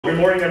Good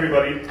morning,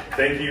 everybody.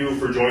 Thank you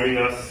for joining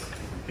us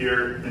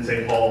here in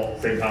St. Paul,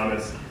 St.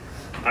 Thomas.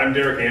 I'm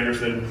Derek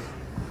Anderson.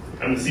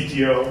 I'm the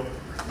CTO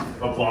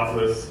of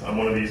Blockless. I'm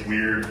one of these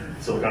weird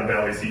Silicon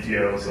Valley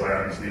CTOs, so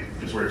I obviously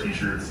just wear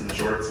t-shirts and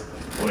shorts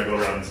when I go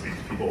around and speak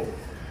to people.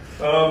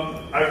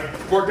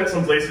 I've worked at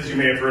some places you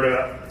may have heard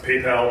of: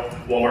 PayPal,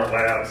 Walmart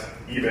Labs,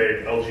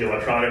 eBay, LG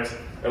Electronics.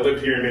 I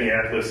lived here in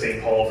Minneapolis,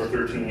 St. Paul for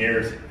 13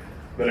 years.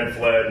 Then I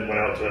fled and went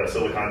out to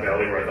Silicon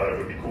Valley, where I thought it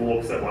would be cool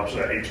because I watched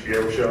that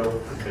HBO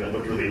show and it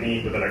looked really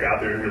neat. But then I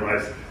got there and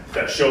realized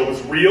that show was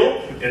real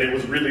and it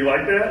was really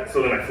like that.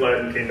 So then I fled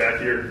and came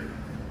back here.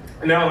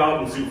 And now I'm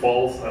out in Sioux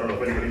Falls. I don't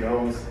know if anybody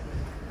knows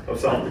of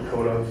South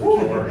Dakota.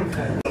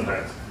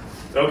 Sometimes.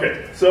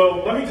 Okay,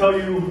 so let me tell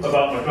you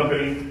about my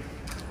company,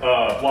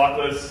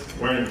 Blockless.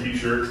 Wearing a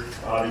t-shirt,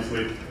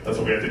 obviously. That's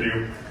what we have to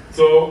do.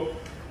 So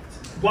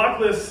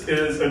Blockless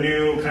is a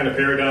new kind of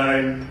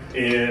paradigm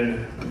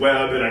in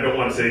web, and I don't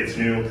want to say it's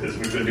new because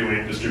we've been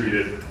doing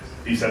distributed,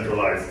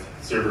 decentralized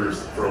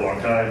servers for a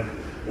long time.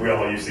 We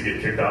all used to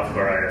get kicked off of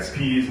our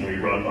ISPs when we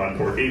run on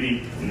port 80,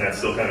 and that's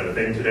still kind of a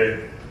thing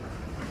today.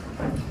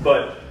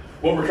 But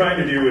what we're trying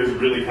to do is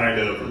really kind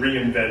of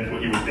reinvent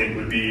what you would think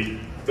would be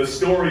the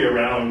story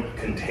around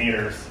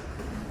containers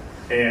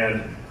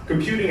and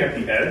computing at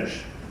the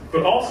edge,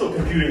 but also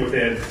computing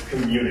within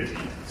community.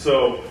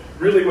 So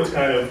really what's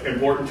kind of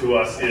important to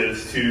us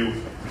is to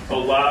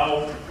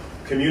allow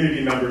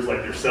community members like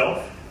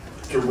yourself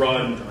to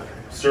run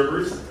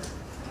servers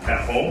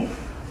at home,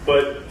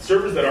 but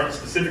servers that aren't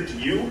specific to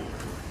you,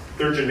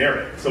 they're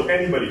generic, so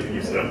anybody can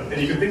use them.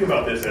 And you can think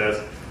about this as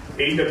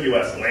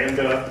AWS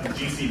Lambda,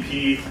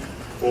 GCP,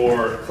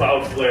 or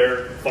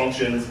Cloudflare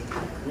functions.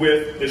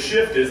 With the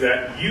shift is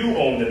that you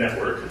own the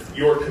network,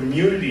 your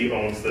community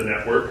owns the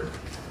network.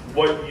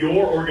 What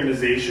your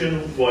organization,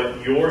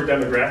 what your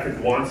demographic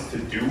wants to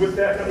do with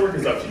that network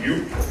is up to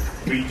you.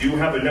 We do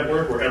have a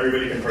network where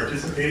everybody can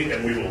participate,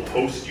 and we will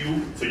host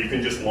you, so you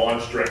can just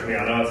launch directly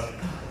on us.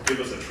 Give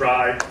us a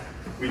try.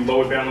 We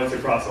load balance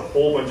across a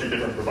whole bunch of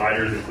different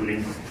providers,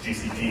 including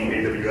GCP,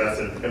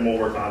 AWS, and we'll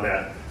work on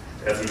that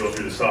as we go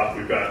through this talk.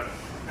 We've got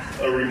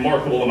a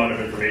remarkable amount of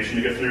information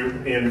to get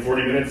through in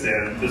 40 minutes,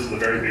 and this is a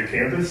very big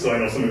campus, so I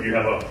know some of you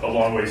have a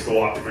long ways to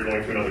walk if you're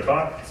going to another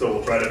talk, so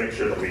we'll try to make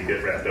sure that we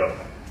get wrapped up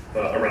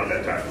around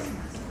that time.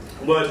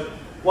 What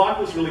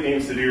Blockless really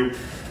aims to do,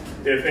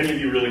 if any of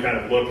you really kind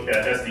of look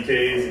at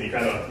SDKs and you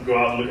kind of go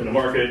out and look in the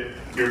market,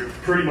 you're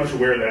pretty much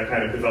aware that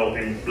kind of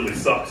developing really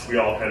sucks. We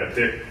all kind of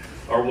pick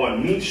our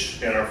one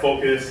niche and our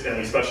focus, and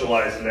we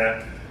specialize in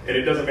that. And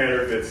it doesn't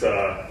matter if it's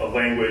a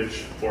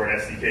language or an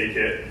SDK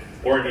kit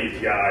or an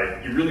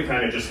API, you really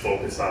kind of just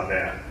focus on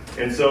that.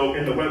 And so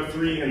in the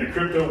Web3 and the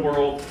crypto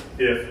world,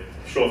 if,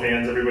 show of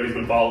hands, everybody's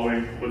been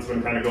following what's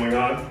been kind of going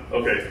on?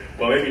 Okay,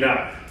 well maybe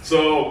not.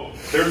 So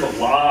there's a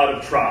lot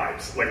of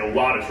tribes, like a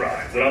lot of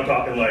tribes. And I'm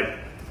talking like,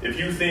 if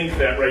you think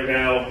that right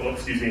now,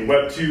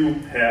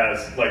 Web2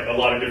 has like a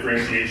lot of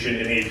differentiation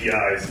in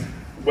APIs,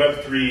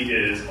 Web3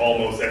 is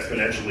almost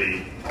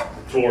exponentially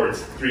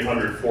towards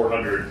 300,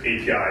 400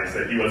 APIs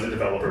that you as a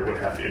developer would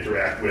have to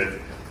interact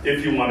with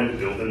if you wanted to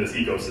build in this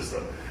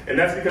ecosystem. And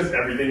that's because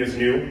everything is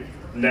new.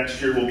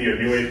 Next year will be a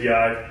new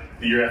API.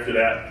 The year after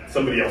that,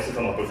 somebody else will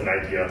come up with an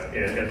idea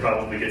and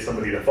probably get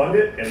somebody to fund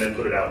it and then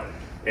put it out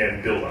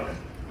and build on it.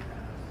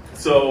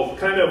 So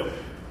kind of,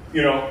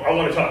 I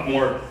want to talk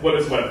more, what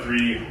is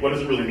Web3? What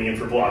does it really mean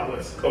for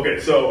Blockless? Okay,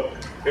 so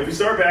if we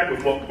start back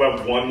with what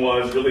Web 1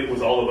 was, really it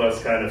was all of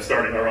us kind of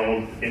starting our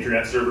own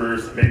internet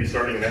servers, maybe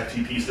starting an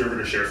FTP server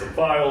to share some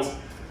files.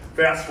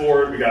 Fast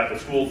forward, we got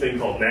this cool thing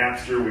called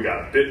Napster, we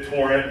got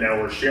BitTorrent,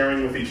 now we're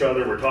sharing with each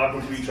other, we're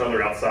talking to each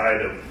other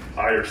outside of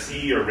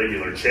IRC or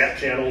regular chat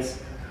channels.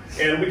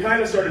 And we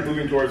kind of started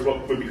moving towards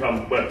what would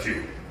become Web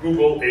 2.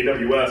 Google,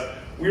 AWS,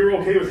 we were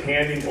okay with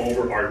handing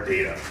over our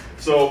data.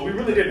 So we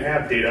really didn't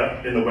have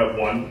data in the Web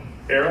 1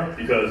 era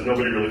because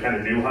nobody really kind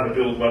of knew how to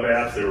build web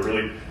apps. They were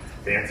really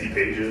fancy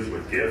pages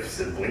with GIFs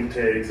and blink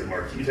tags and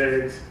marquee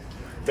tags.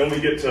 Then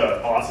we get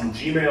to awesome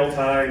Gmail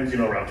times,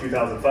 around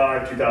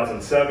 2005,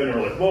 2007, and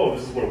we're like, whoa,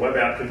 this is what a web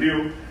app can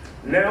do.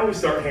 Now we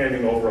start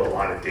handing over a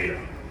lot of data,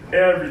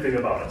 everything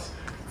about us.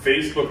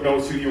 Facebook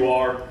knows who you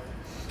are.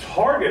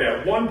 Target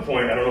at one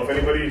point, I don't know if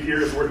anybody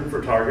here is working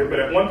for Target, but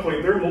at one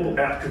point their mobile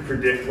app could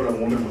predict when a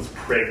woman was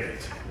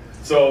pregnant.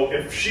 So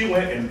if she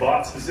went and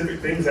bought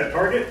specific things at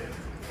Target,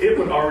 it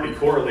would already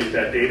correlate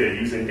that data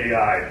using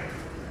AI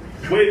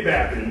way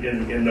back in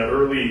the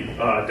early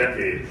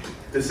decade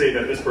to say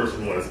that this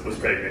person was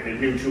pregnant. It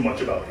knew too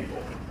much about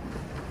people.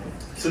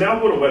 So now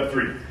go to Web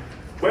 3.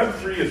 Web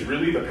 3 is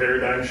really the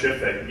paradigm shift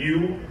that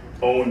you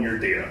own your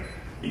data.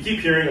 You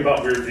keep hearing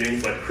about weird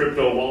things like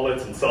crypto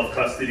wallets and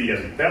self-custody,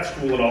 and that's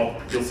cool and all.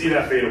 You'll see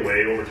that fade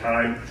away over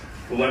time.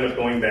 We'll end up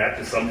going back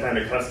to some kind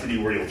of custody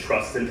where you'll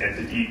trust an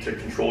entity to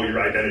control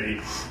your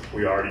identity.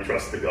 We already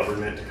trust the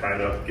government to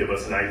kind of give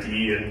us an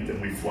ID,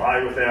 and we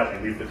fly with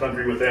that, we leave the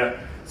country with that.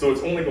 So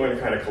it's only going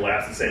to kind of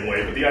collapse the same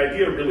way. But the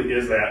idea really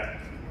is that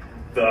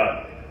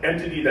the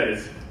entity that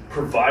is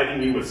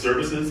providing you with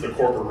services, the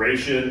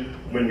corporation,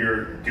 when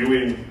you're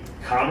doing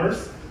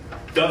commerce,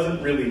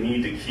 doesn't really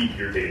need to keep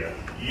your data.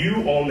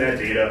 You own that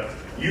data,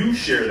 you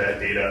share that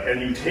data,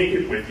 and you take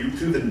it with you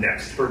to the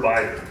next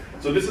provider.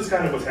 So this is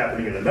kind of what's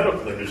happening in the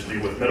medical industry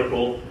with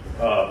medical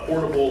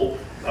portable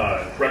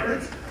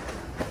records.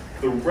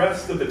 The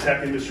rest of the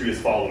tech industry is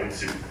following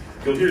suit.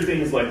 You'll hear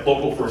things like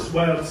local first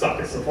web,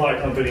 socket supply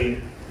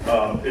company.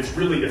 It's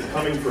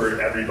coming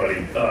for everybody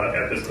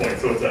at this point.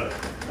 So it's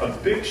a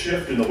big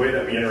shift in the way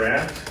that we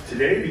interact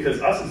today,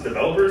 because us as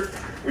developers,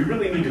 we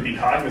really need to be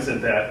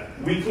cognizant that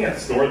we can't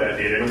store that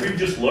data. And if we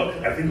just look,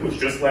 I think it was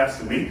just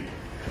last week,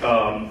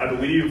 I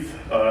believe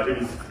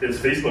it's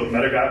Facebook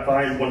Meta got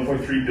fined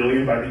 1.3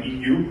 billion by the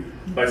EU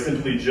by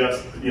simply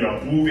just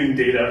moving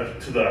data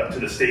to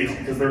the states,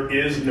 because there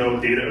is no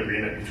data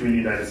agreement between the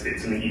United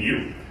States and the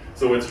EU.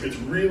 So it's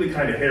really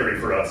kind of hairy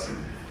for us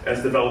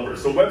as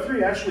developers. So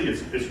Web3 actually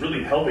is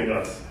really helping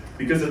us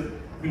because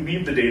we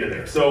leave the data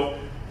there. So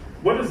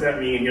what does that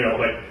mean?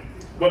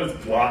 What does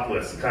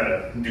Blockless kind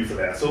of do for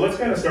that? So let's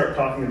kind of start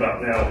talking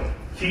about now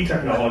key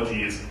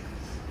technologies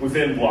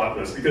within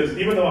Blockless, because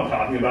even though I'm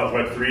talking about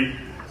Web3,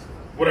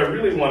 what I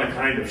really want to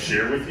kind of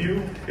share with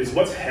you is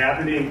what's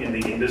happening in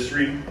the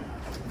industry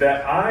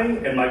that I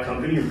and my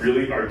company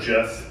really are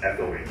just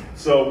echoing.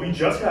 So we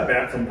just got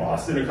back from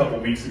Boston a couple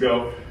weeks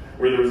ago,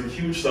 where there was a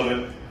huge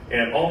summit,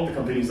 and all of the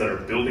companies that are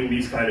building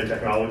these kind of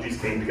technologies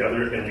came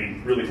together, and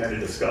we really kind of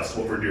discussed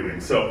what we're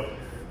doing. So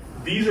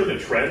these are the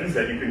trends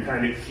that you can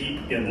kind of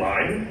keep in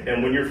line,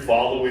 and when you're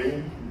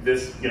following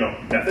this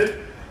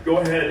method, go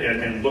ahead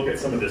and look at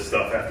some of this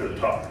stuff after the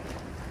talk.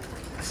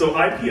 So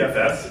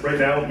IPFS right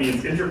now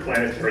means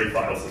Interplanetary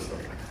File System.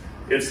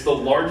 It's the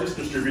largest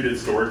distributed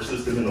storage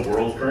system in the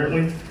world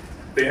currently.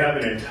 They have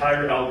an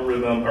entire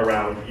algorithm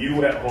around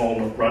you at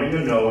home running a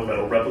node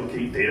that'll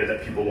replicate data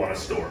that people want to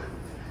store.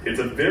 It's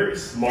a very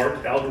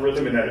smart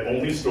algorithm in that it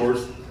only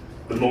stores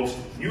the most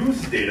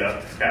used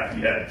data at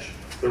the edge.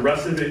 The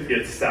rest of it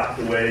gets stocked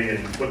away in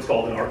what's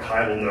called an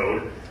archival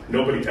node.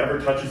 Nobody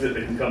ever touches it.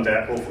 They can come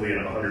back hopefully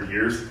in 100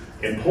 years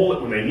and pull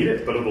it when they need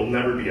it, but it'll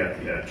never be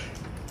at the edge.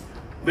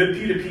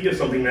 libp2p is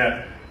something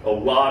that a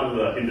lot of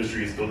the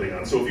industry is building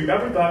on. So if you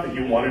ever thought that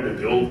you wanted to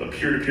build a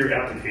peer-to-peer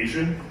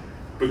application,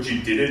 but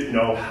you didn't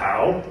know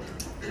how,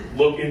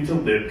 look into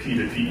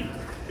libp2p.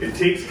 It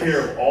takes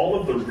care of all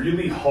of the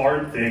really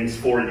hard things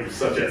for you,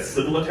 such as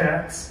Sybil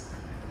attacks,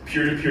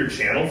 peer-to-peer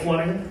channel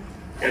flooding,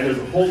 and there's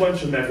a whole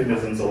bunch of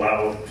mechanisms to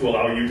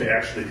allow you to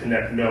actually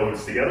connect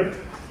nodes together.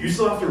 You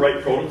still have to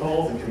write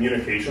protocols and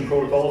communication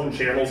protocols and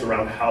channels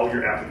around how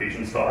your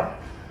applications talk,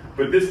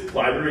 but this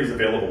library is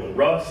available in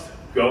Rust,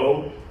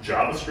 Go,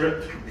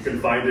 JavaScript. You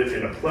can find it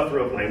in a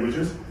plethora of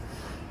languages.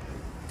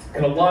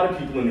 And a lot of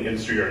people in the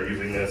industry are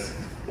using this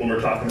when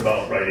we're talking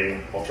about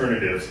writing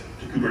alternatives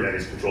to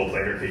Kubernetes Control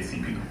Plane, or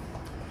KCP.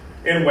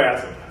 And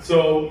WASM.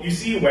 So you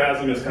see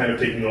WASM is kind of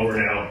taking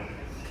over now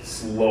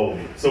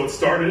slowly. So it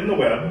started in the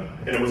web,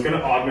 and it was going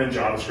to augment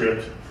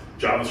JavaScript.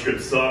 JavaScript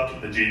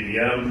sucked, the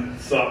JVM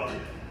sucked.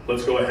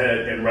 Let's go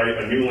ahead and write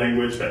a new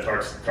language that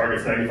targets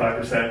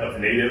 95% of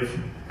native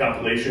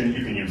compilation.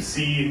 You can use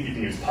C, you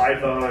can use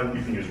Python,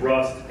 you can use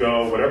Rust,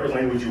 Go, whatever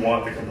language you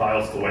want that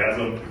compiles to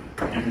WASM.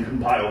 You can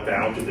compile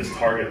down to this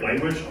target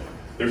language.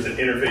 There's an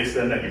interface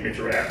then that you can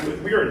interact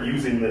with. We are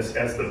using this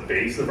as the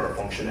base of our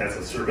function as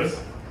a service.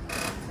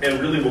 And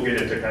really we'll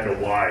get into kind of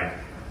why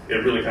it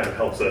really kind of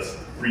helps us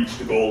reach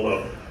the goal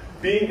of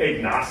being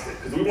agnostic.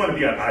 Because we want to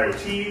be on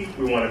IoT,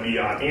 we want to be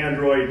on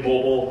Android,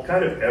 mobile,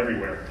 kind of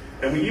everywhere.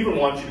 And we even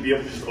want you to be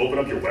able to just open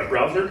up your web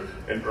browser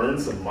and earn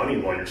some money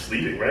while you're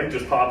sleeping, right?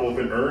 Just pop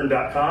open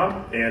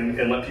earn.com and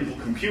let people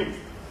compute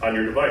on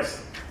your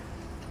device.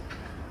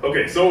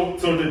 Okay, so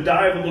to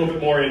dive a little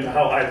bit more into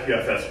how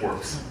IPFS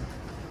works.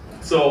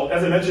 So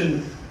as I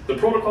mentioned, the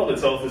protocol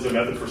itself is a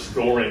method for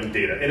storing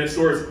data, and it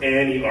stores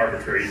any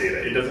arbitrary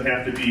data. It doesn't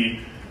have to be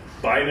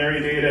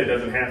binary data, it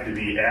doesn't have to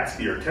be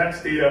ASCII or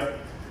text data.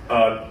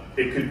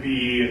 It could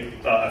be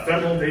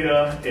ephemeral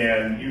data,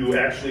 and you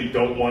actually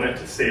don't want it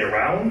to stay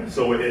around,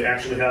 so it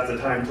actually has the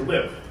time to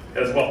live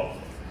as well.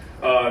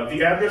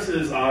 The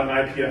addresses on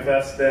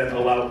IPFS then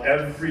allow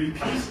every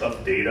piece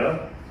of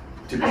data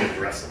to be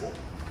addressable.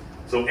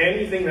 So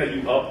anything that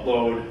you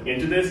upload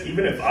into this,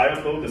 even if I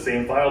upload the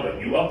same file that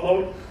you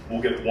upload,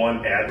 we'll get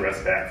one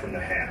address back from the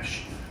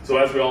hash. So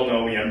as we all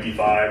know, the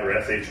MD5 or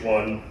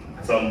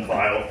SH1, some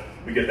file,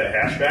 we get that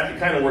hash back. It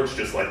kind of works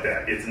just like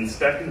that. It's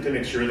inspecting to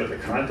make sure that the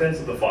contents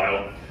of the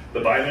file,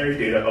 the binary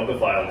data of the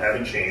file,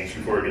 haven't changed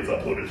before it gets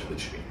uploaded to the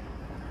chain.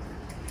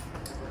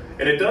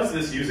 And it does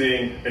this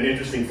using an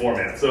interesting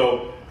format.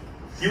 So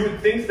you would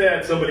think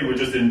that somebody would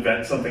just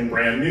invent something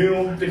brand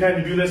new to kind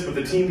of do this, but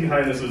the team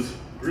behind this was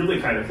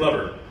really kind of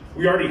clever.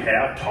 We already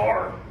have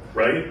tar,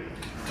 right?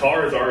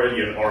 Tar is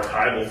already an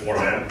archival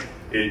format.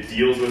 It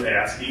deals with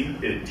ASCII,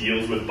 it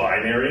deals with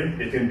binary,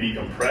 it can be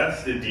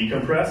compressed, it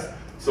decompressed.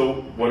 So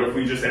what if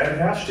we just add a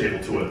hash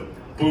table to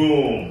it?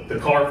 Boom, the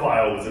car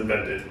file was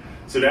invented.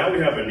 So now we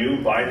have a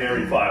new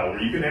binary file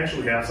where you can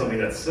actually have something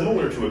that's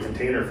similar to a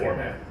container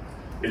format.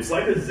 It's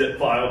like a zip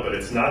file, but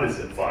it's not a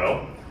zip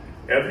file.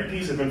 Every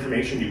piece of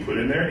information you put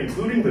in there,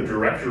 including the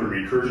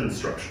directory recursion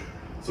structure.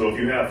 So if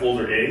you have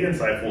folder A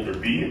inside folder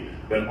B,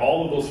 then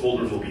all of those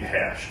folders will be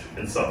hashed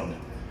and summed.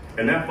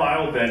 And that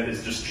file then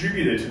is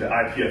distributed to the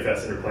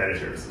IPFS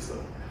interplanetary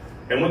system.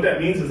 And what that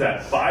means is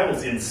that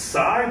files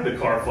inside the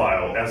car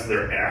file as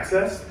they're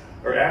accessed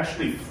are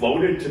actually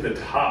floated to the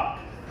top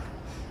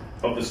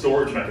of the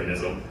storage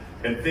mechanism,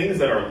 and things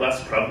that are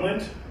less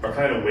prevalent are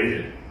kind of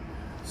weighted.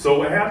 So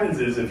what happens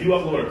is if you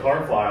upload a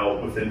car file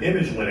with an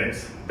image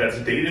Linux that's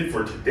dated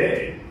for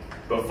today,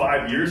 but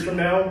 5 years from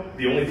now,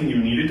 the only thing you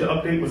needed to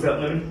update was that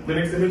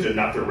Linux image and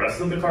not the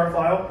rest of the car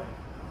file,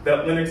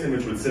 that Linux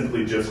image would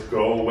simply just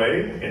go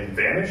away and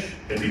vanish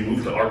and be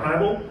moved to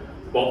archival,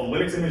 while the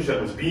Linux image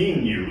that was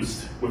being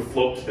used would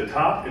float to the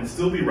top and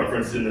still be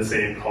referenced in the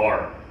same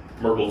car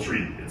Merkle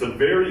tree. It's a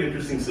very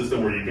interesting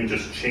system where you can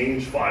just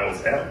change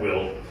files at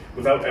will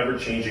without ever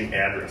changing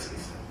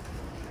addresses.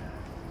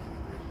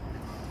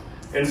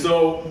 And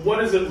so what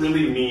does it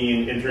really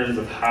mean in terms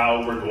of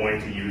how we're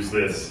going to use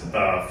this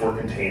for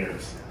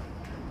containers?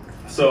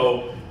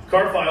 So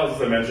car files,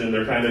 as I mentioned,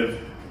 they're kind of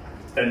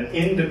an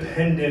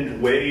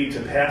independent way to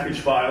package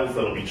files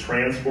that'll be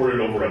transported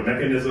over a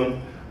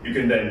mechanism. You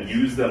can then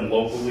use them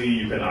locally,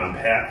 you can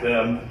unpack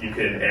them, you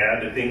can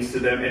add things to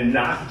them, and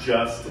not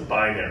just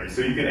binaries.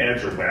 So you can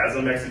add your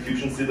WASM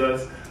executions to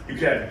this, you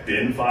can add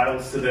bin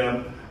files to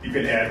them, you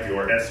can add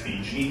your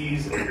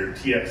SVGs or your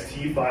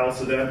TXT files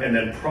to them, and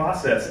then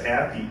process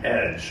at the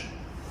edge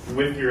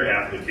with your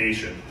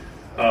application.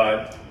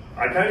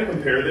 I kind of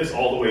compare this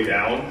all the way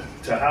down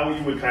to how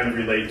you would kind of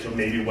relate to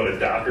maybe what a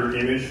Docker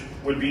image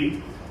would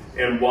be,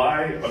 and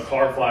why a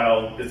car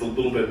file is a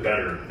little bit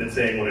better than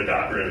saying what a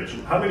Docker image.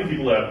 How many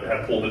people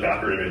have pulled a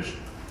Docker image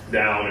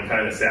down and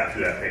kind of sat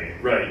through that pain,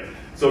 right?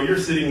 So you're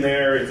sitting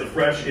there, it's a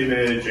fresh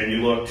image, and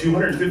you look,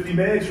 250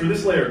 megs for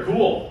this layer,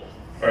 cool.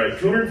 All right,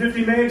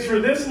 250 megs for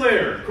this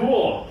layer,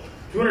 cool.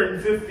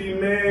 250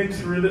 megs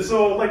for this,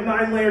 so like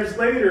 9 layers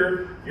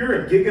later,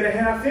 you're a gig and a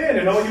half in,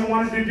 and all you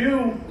wanted to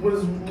do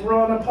was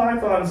run a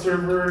Python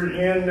server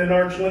and an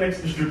Arch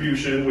Linux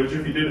distribution, which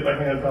if you did it by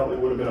hand probably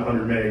would have been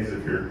 100 megs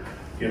if you're,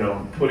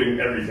 putting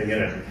everything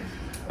in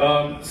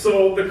it.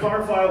 So the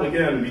car file,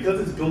 again,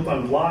 because it's built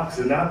on blocks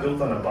and not built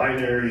on a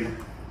binary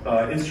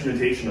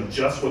instrumentation of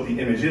just what the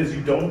image is,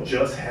 you don't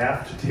just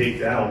have to take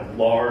down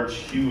large,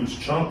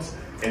 huge chunks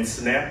and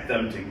snap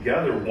them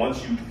together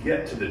once you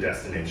get to the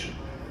destination.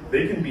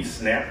 They can be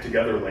snapped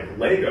together like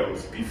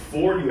Legos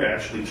before you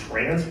actually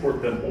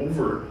transport them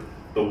over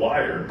the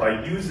wire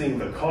by using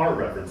the car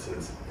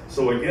references.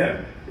 So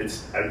again,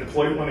 I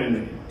deployed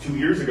one 2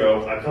 years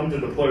ago, I come to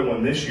deploy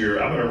one this year,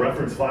 I'm gonna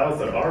reference files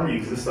that already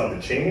exist on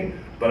the chain,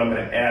 but I'm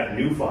gonna add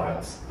new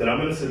files. Then I'm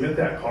gonna submit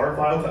that car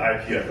file to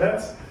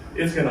IPFS,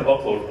 it's gonna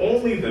upload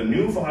only the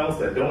new files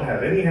that don't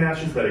have any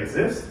hashes that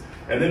exist,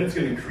 and then it's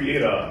gonna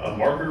create a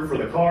marker for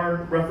the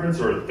car reference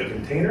or the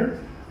container,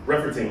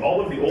 referencing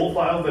all of the old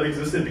files that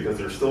existed because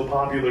they're still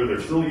popular,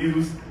 they're still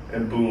used,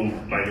 and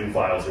boom, my new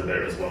files are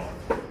there as well.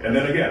 And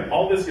then again,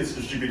 all this gets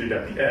distributed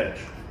at the edge.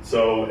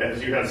 So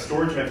as you have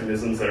storage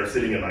mechanisms that are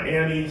sitting in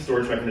Miami,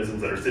 storage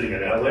mechanisms that are sitting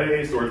in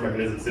LA, storage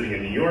mechanisms sitting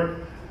in New York,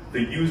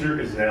 the user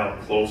is now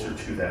closer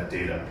to that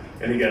data.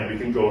 And again, we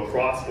can go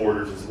across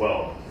borders as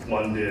well.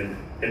 London,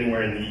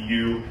 anywhere in the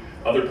EU,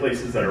 other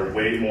places that are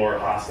way more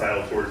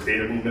hostile towards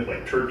data movement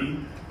like Turkey,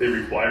 they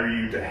require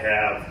you to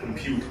have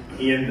compute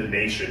in the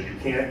nation.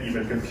 You can't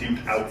even compute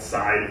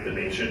outside of the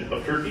nation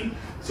of Turkey.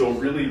 So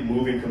really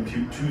moving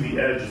compute to the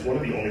edge is one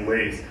of the only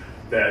ways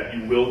that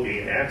you will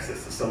gain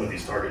access to some of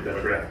these target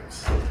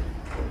demographics.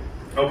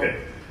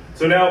 Okay,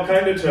 so now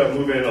kind of to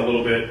move in a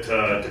little bit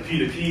to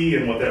P2P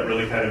and what that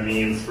really kind of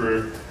means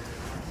for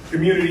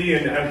community,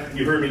 and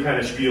you heard me kind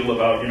of spiel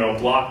about,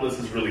 Blockless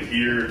is really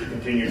here to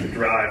continue to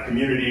drive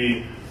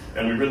community,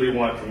 and we really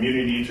want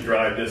community to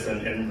drive this,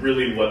 and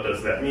really what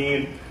does that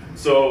mean?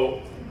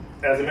 So,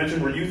 as I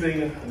mentioned, we're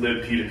using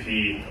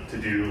libp2p to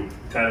do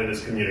kind of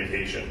this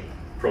communication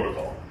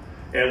protocol.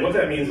 And what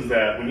that means is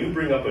that when you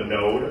bring up a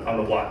node on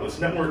the Blockless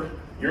network,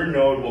 your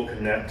node will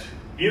connect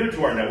either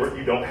to our network,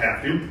 you don't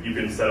have to, you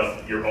can set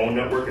up your own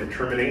network and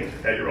terminate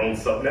at your own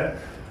subnet,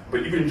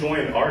 but you can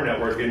join our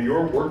network and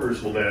your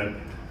workers will then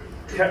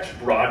catch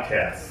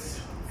broadcasts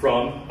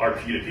from our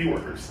P2P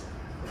workers.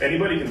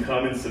 Anybody can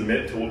come and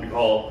submit to what we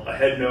call a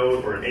head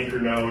node or an anchor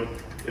node.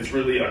 It's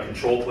really a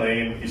control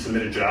plane. You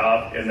submit a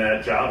job, and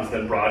that job is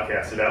then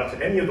broadcasted out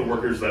to any of the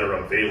workers that are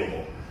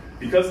available.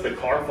 Because the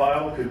car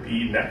file could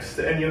be next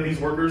to any of these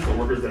workers, the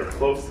workers that are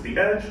close to the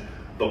edge,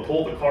 they'll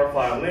pull the car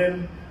file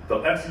in,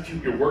 they'll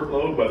execute your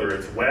workload, whether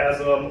it's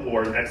WASM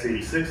or an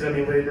x86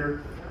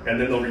 emulator, and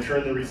then they'll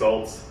return the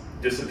results,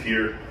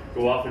 disappear,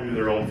 go off and do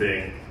their own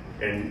thing,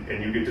 and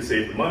you get to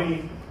save the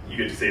money, you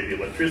get to save the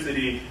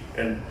electricity,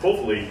 and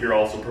hopefully you're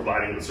also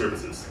providing the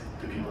services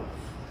to people.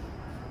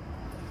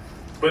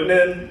 But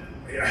then,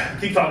 I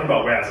keep talking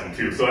about WASM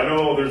too, so I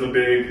know there's a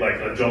big,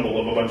 a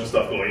jumble of a bunch of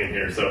stuff going in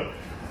here, so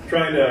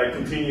trying to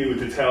continue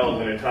to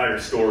tell an entire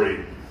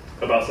story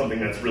about something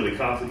that's really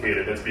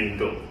complicated that's being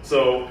built.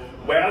 So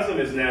WASM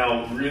is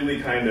now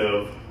really kind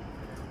of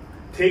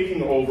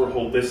taking over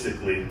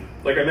holistically.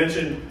 Like I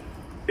mentioned,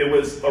 it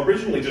was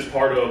originally just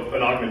part of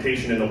an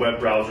augmentation in the web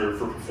browser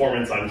for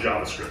performance on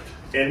JavaScript.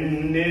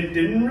 And it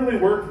didn't really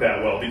work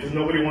that well because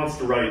nobody wants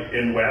to write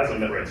in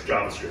WASM that writes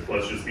JavaScript,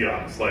 let's just be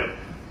honest. Like,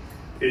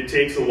 it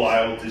takes a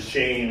while to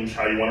change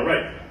how you want to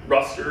write.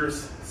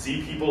 Rusters,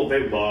 C people,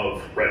 they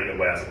love writing in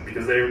WASM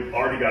because they've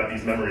already got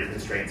these memory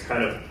constraints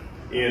kind of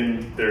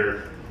in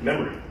their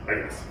memory, I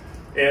guess.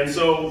 And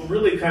so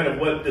really kind of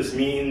what this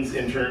means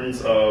in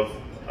terms of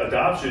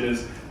adoption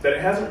is that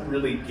it hasn't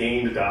really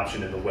gained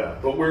adoption in the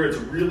web, but where it's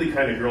really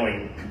kind of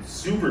growing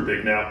super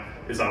big now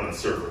is on the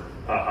server.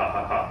 Ha ha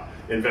ha ha.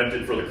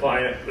 Invented for the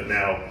client, but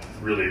now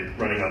really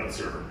running on the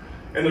server.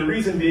 And the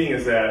reason being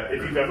is that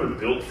if you've ever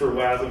built for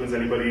WASM, is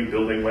anybody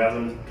building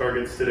WASM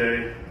targets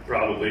today?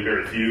 Probably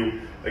very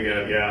few.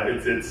 Again, yeah,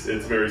 it's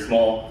very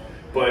small,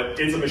 but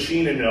it's a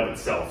machine in and of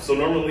itself. So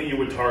normally you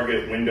would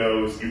target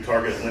Windows, you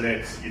target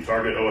Linux, you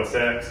target OS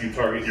X, you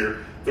target your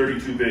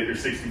 32-bit, your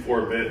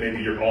 64-bit,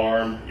 maybe your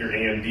ARM, your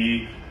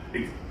AMD,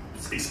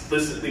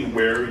 explicitly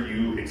where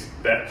you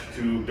expect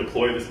to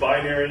deploy this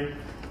binary.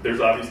 There's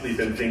obviously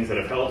been things that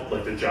have helped,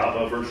 like the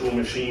Java virtual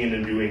machine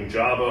and doing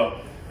Java,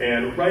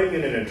 and writing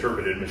in an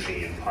interpreted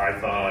machine,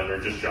 Python or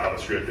just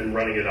JavaScript, and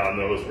running it on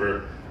those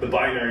where the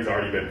binary's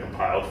already been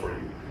compiled for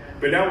you.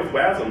 But now with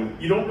WASM,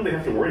 you don't really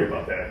have to worry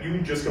about that. You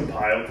just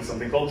compile to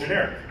something called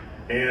generic.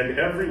 And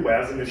every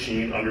WASM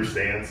machine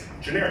understands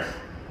generic.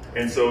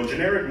 And so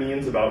generic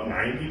means about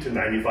 90 to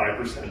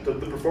 95%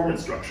 of the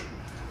performance structure.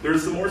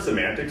 There's some more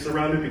semantics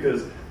around it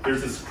because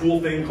there's this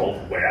cool thing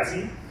called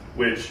WASI,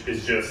 which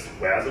is just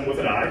WASM with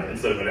an I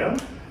instead of an M.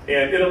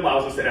 And it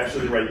allows us to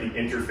actually write the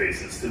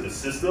interfaces to the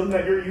system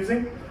that you're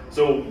using.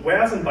 So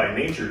WASM by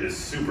nature is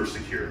super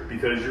secure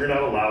because you're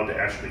not allowed to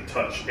actually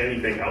touch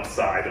anything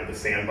outside of the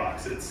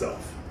sandbox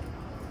itself.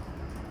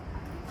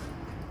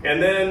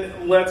 And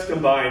then let's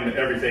combine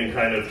everything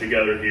kind of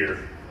together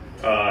here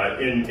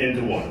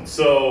into one.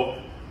 So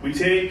we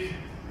take,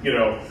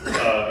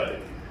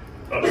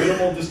 a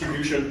minimal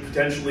distribution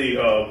potentially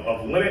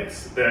of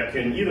Linux that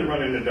can either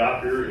run in a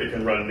Docker, it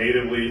can run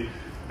natively,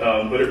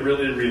 but it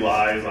really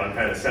relies on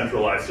kind of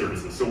centralized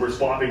services. So we're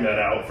swapping that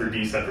out for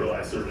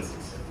decentralized services.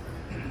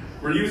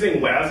 We're using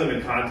WASM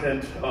and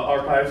content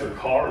archives, or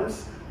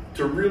CARs,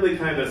 to really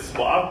kind of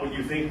swap what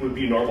you think would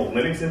be normal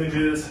Linux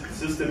images,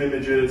 system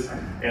images,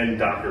 and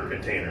Docker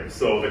containers.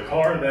 So the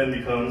CAR then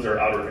becomes our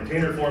outer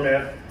container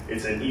format.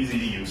 It's an easy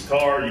to use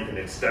tar. You can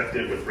expect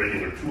it with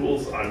regular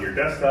tools on your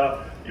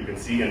desktop. You can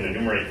see and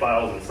enumerate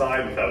files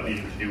inside without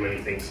needing to do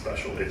anything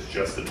special. It's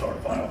just a tar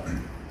file.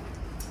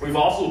 We've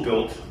also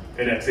built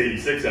an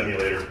x86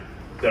 emulator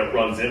that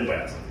runs in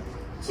WASM.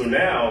 So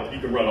now you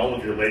can run all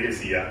of your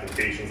legacy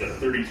applications at a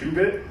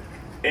 32-bit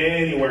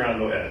anywhere on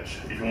the edge.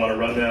 If you want to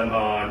run them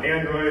on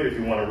Android, if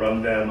you want to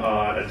run them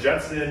on a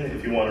Jetson,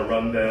 if you want to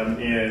run them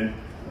in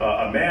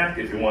a Mac,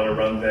 if you want to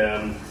run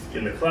them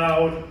in the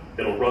cloud,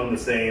 it'll run the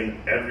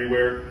same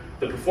everywhere.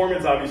 The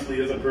performance obviously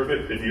isn't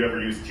perfect if you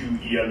ever use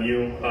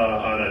QEMU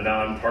on a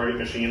non-target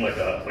machine like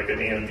an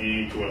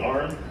AMD to an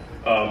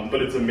ARM,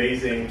 but it's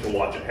amazing to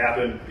watch it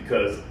happen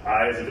because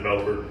I, as a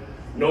developer,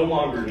 no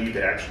longer need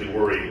to actually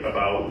worry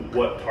about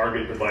what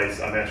target device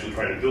I'm actually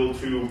trying to build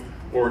to,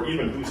 or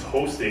even who's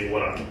hosting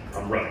what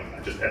I'm running. I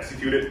just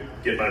execute it,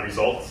 get my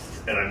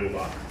results, and I move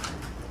on.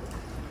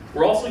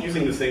 We're also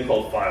using this thing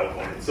called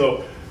Filecoin.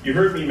 So you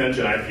heard me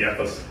mention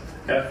IPFS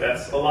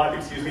a lot,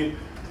 excuse me.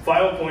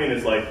 Filecoin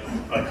is like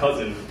a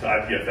cousin to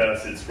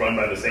IPFS. It's run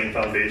by the same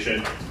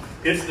foundation.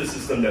 It's the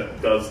system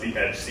that does the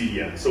Edge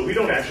CDN. So we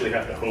don't actually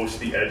have to host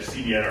the Edge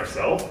CDN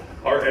ourselves.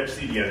 Our Edge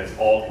CDN is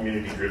all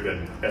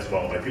community-driven as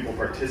well. By people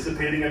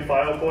participating in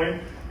Filecoin,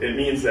 it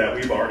means that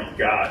we've already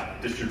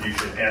got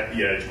distribution at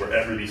the edge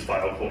wherever these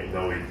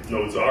Filecoin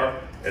nodes are,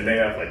 and they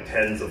have like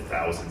tens of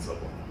thousands of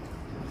them.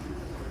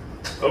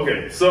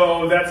 Okay,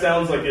 so that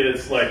sounds like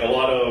it's like a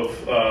lot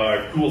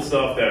of cool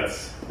stuff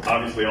that's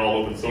obviously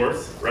all open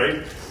source,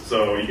 right?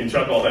 So you can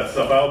chuck all that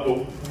stuff out,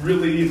 but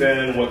really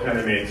then what kind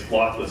of makes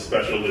Blockless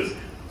special is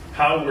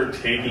how we're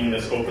taking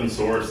this open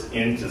source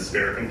into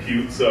spare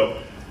compute. So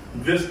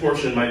this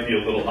portion might be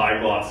a little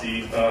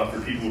eye-glossy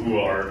for people who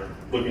are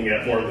looking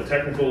at more of the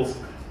technicals,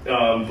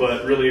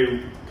 but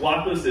really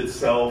Blockless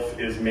itself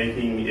is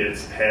making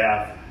its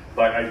path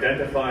by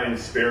identifying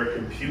spare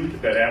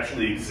compute that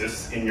actually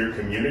exists in your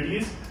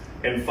communities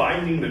and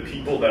finding the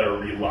people that are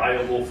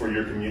reliable for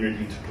your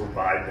community to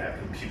provide that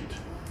compute.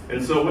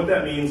 And so what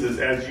that means is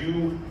as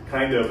you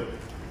kind of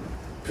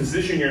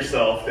position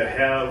yourself to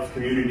have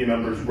community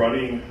members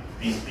running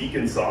these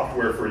beacon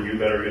software for you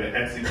that are going to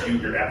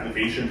execute your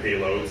application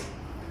payloads,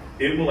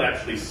 it will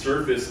actually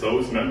surface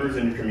those members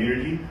in your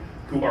community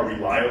who are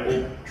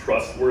reliable,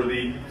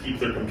 trustworthy, keep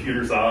their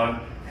computers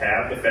on,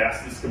 have the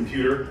fastest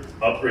computer,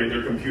 upgrade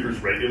their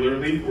computers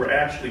regularly. We're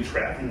actually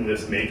tracking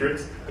this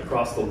matrix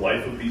across the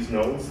life of these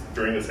nodes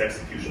during this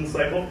execution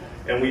cycle,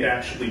 and we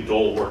actually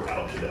dole work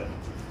out to them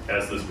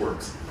as this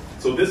works.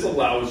 So this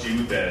allows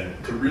you then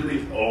to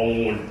really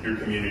own your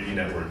community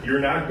network. You're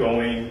not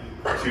going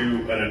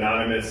to an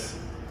anonymous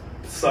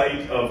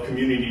site of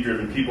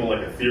community-driven people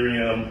like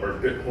Ethereum or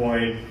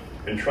Bitcoin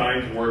and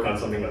trying to work on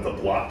something that's a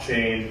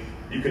blockchain,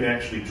 you can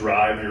actually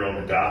drive your own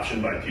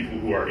adoption by people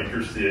who are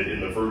interested in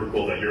the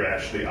vertical that you're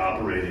actually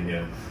operating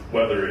in,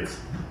 whether it's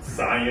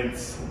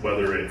science,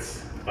 whether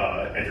it's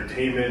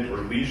entertainment or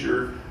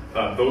leisure.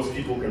 Those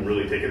people can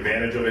really take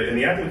advantage of it. And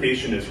the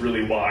application is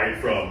really wide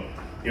from,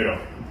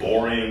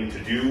 boring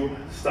to-do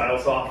style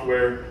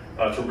software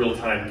to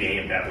real-time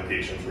game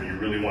applications where you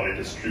really want to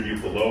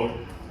distribute the load.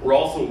 We're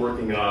also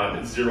working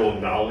on zero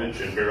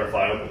knowledge and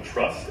verifiable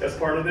trust as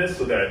part of this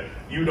so that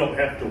you don't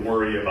have to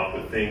worry about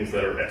the things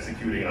that are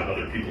executing on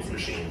other people's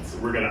machines.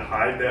 We're going to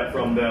hide that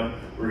from them.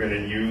 We're going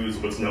to use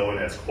what's known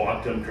as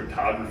quantum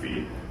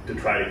cryptography to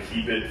try to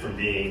keep it from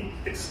being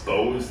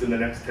exposed in the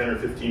next 10 or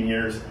 15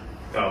 years.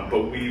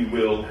 But we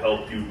will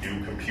help you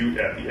do compute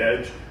at the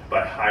edge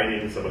by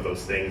hiding some of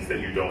those things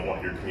that you don't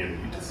want your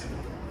community to see.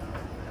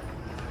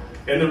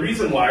 And the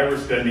reason why we're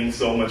spending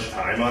so much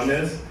time on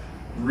this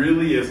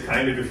really is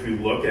kind of if we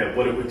look at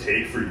what it would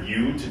take for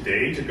you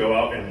today to go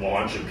out and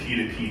launch a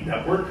P2P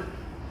network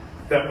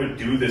that would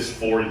do this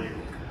for you.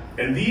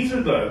 And these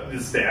are the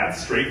stats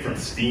straight from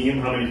Steam.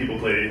 How many people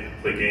play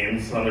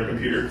games on their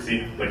computer?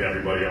 See, like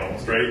everybody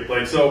almost,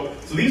 right? So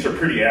these are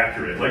pretty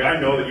accurate. Like I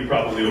know that you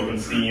probably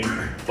opened Steam,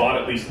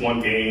 bought at least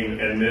one game,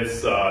 and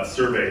this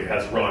survey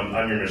has run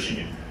on your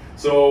machine.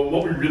 So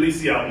what we really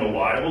see out in the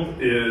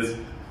wild is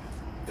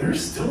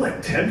there's still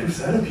like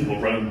 10% of people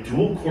running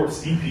dual core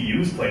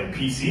CPUs playing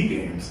PC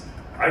games.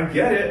 I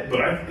get it, but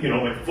like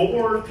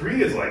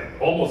 3 is like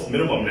almost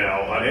minimum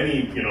now on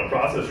any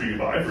processor you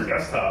buy for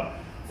desktop.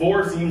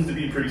 4 seems to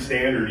be pretty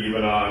standard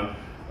even on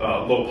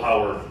low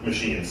power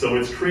machines. So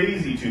it's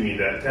crazy to me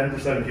that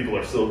 10% of people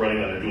are still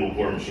running on a dual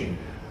core machine.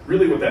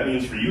 Really what that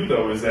means for you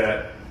though is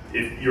that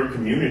if your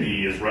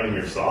community is running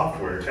your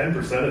software, 10%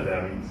 of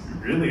them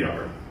really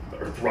are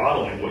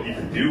throttling what you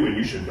can do, and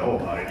you should know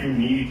about it. You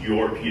need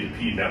your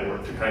P2P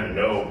network to kind of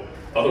know,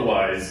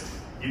 otherwise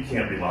you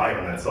can't rely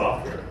on that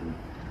software.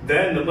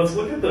 Then let's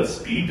look at the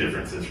speed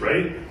differences,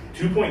 right?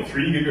 2.3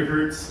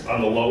 gigahertz on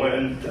the low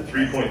end to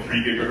 3.3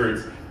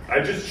 gigahertz.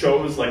 I just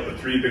chose like the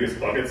 3 biggest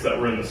buckets that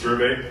were in the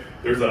survey.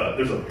 There's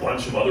a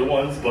bunch of other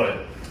ones, but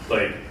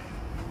like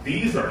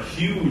these are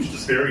huge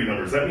disparity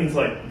numbers. That means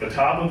like the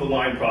top of the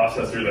line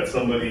processor that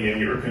somebody in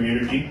your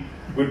community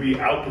would be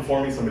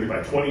outperforming somebody by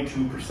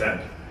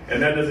 22%.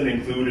 And that doesn't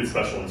include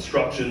special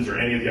instructions or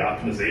any of the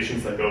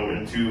optimizations that go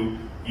into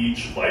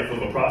each life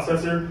of a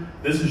processor.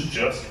 This is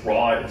just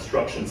raw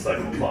instruction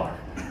cycle clock.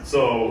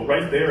 So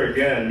right there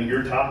again,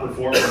 your top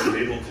performer is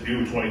able to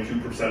do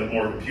 22%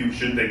 more compute.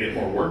 Shouldn't they get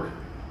more work?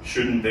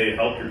 Shouldn't they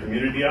help your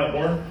community out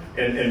more?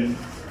 And you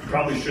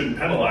probably shouldn't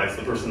penalize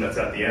the person that's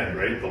at the end,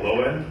 right? The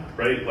low end,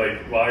 right? Like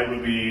why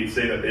would we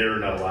say that they're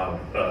not allowed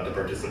to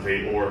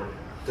participate or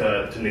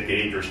to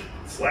negate or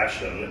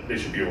slash them? They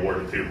should be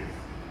awarded too.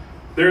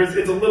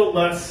 It's a little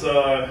less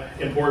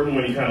important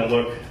when you kind of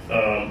look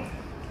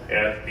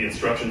at the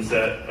instruction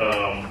set,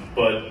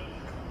 but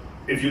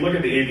if you look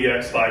at the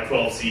AVX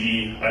 512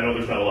 CD, I know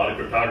there's not a lot of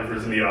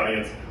cryptographers in the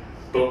audience,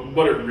 but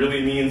what it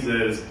really means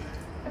is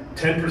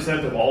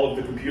 10% of all of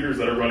the computers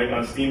that are running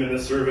on Steam in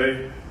this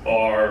survey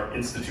are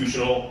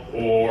institutional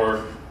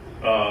or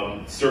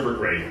server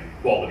grade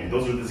quality.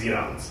 Those are the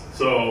Xenons.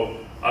 So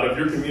out of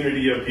your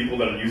community of people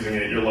that are using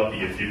it, you're lucky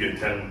if you get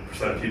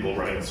 10% of people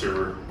running a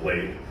server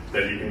blade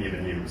that you can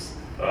even use.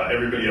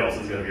 Everybody else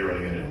is going to be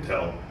running an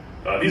Intel.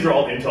 These are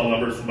all Intel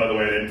numbers, and by the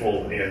way, I didn't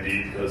pull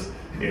AMD because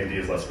AMD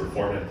is less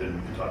performant, and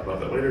we can talk about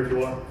that later if you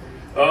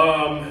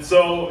want.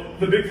 So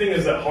the big thing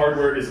is that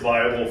hardware is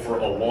viable for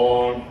a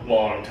long,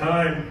 long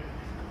time,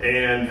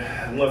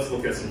 and let's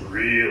look at some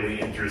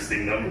really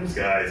interesting numbers,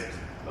 guys.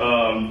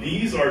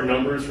 These are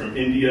numbers from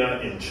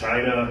India and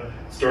China,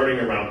 starting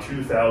around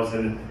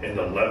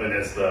 2011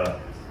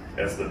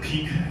 as the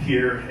peak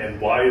here.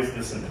 And why is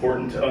this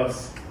important to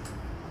us?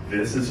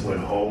 This is when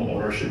home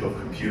ownership of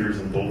computers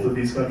in both of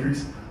these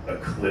countries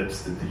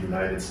eclipsed the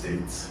United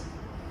States.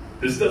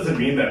 This doesn't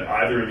mean that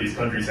either of these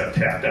countries have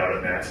tapped out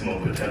at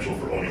maximum potential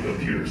for owning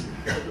computers.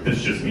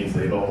 This just means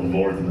they own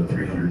more than the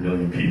 300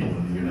 million people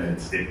in the United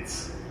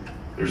States.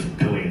 There's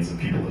billions of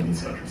people in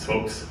these countries,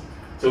 folks.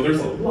 So there's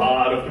a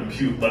lot of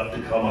compute left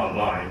to come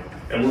online.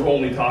 And we're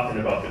only talking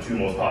about the 2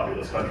 most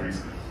populous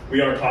countries.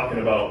 We aren't talking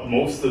about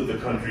most of the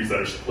countries that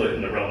are split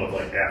in the realm of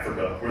like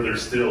Africa, where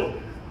there's still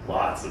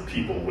lots of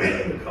people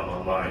waiting to come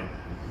online.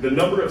 The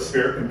number of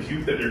spare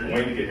compute that you're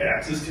going to get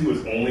access to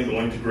is only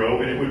going to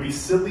grow, and it would be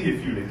silly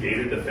if you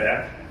negated the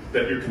fact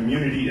that your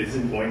community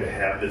isn't going to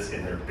have this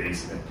in their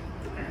basement.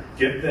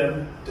 Get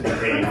them to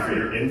pay for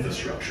your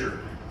infrastructure.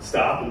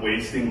 Stop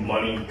wasting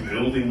money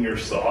building your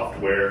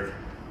software,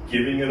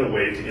 giving it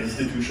away to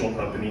institutional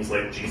companies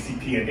like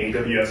GCP and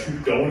AWS who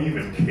don't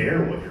even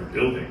care what you're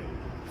building.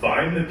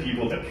 Find the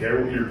people that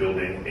care what you're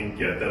building and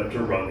get them to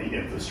run the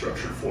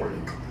infrastructure for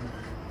you.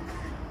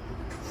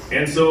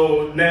 And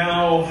so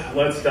now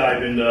let's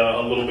dive into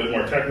a little bit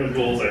more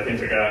technicals. I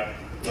think I got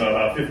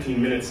about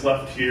 15 minutes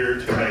left here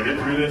to kind of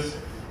get through this.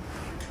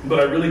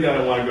 But I really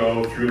kind of want to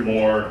go through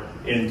more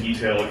in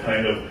detail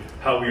kind of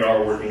how we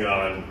are working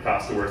on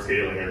cost-aware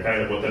scaling or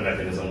kind of what the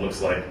mechanism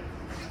looks like.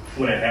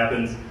 when it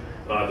happens.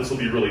 This will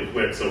be really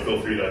quick, so feel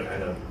free to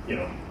kind of,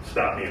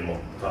 stop me and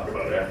we'll talk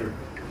about it after.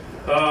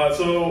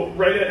 So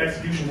right at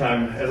execution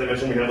time, as I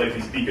mentioned, we have like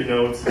these beacon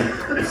nodes.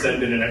 We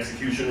send in an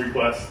execution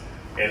request,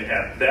 and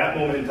at that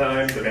moment in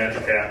time, the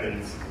magic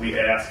happens. We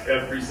ask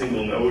every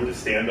single node to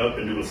stand up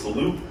and do a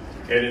salute,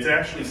 and it's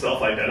actually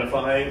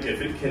self-identifying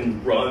if it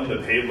can run the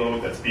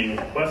payload that's being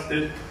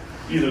requested.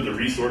 Either the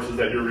resources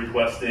that you're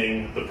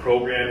requesting, the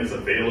program is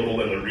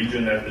available in the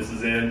region that this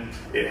is in,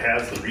 it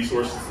has the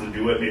resources to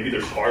do it. Maybe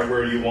there's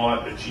hardware you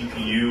want, a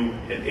GPU,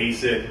 an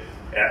ASIC,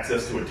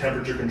 access to a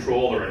temperature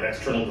control or an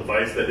external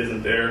device that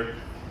isn't there.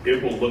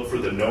 It will look for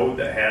the node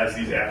that has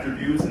these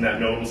attributes, and that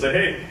node will say,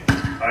 hey,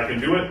 I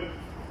can do it,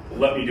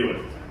 let me do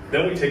it.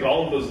 Then we take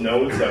all of those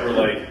nodes that were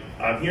like,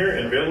 I'm here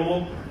and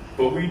available,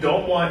 but we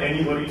don't want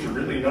anybody to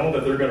really know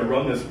that they're going to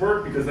run this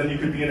work, because then you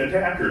could be an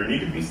attacker and you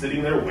could be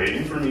sitting there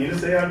waiting for me to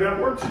say I've got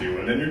work to do,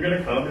 and then you're going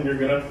to come and you're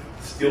going to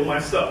steal my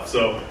stuff.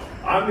 So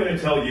I'm going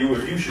to tell you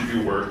if you should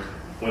do work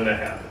when that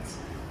happens.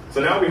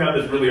 So now we have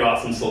this really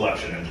awesome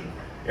selection engine.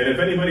 And if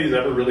anybody's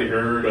ever really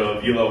heard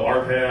of ELO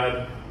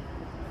RPAD,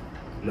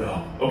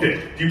 no.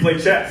 Okay, do you play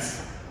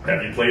chess?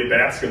 Have you played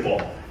basketball?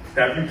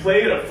 Have you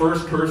played a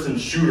first-person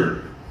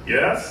shooter?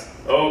 Yes?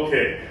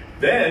 Okay.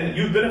 Then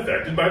you've been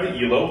affected by the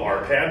ELO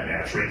RPAD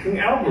match ranking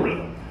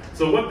algorithm.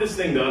 So what this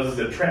thing does is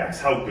it tracks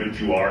how good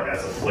you are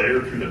as a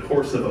player through the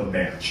course of a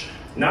match.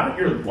 Not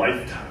your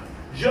lifetime,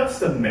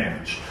 just a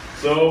match.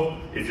 So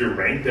if you're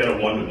ranked at a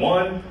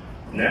 1-to-1,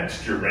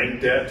 next you're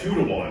ranked at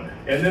 2-to-1,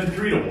 and then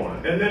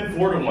 3-to-1, and then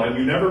 4-to-1.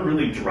 You never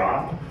really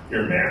drop.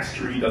 Your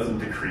mastery doesn't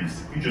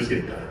decrease. You just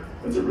get better.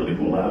 It's a really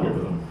cool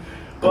algorithm.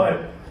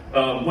 But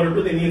what it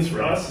really means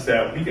for us is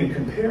that we can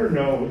compare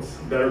nodes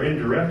that are in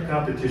direct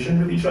competition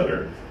with each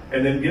other,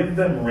 and then give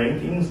them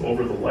rankings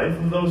over the life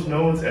of those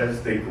nodes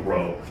as they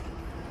grow.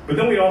 But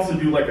then we also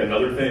do like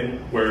another thing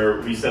where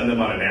we send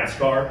them on a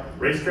NASCAR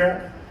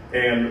racetrack,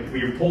 and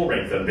we pull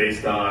rank them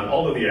based on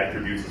all of the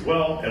attributes as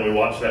well, and we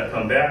watch that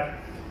come back.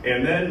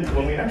 And then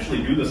when we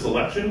actually do the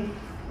selection,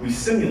 we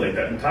simulate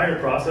that entire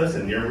process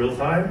in near real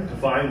time to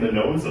find the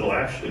nodes that will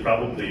actually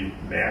probably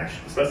match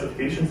the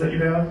specifications that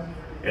you have,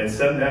 and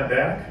send that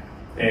back,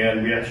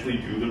 and we actually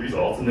do the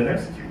results and then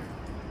execute.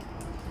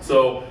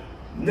 So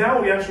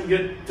now we actually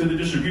get to the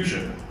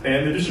distribution,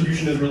 and the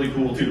distribution is really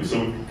cool too.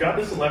 So we've got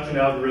the selection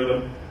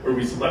algorithm where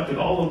we selected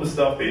all of the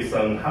stuff based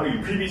on how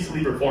you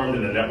previously performed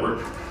in the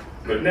network,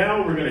 but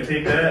now we're going to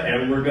take that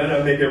and we're going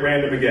to make it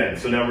random again.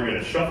 So now we're going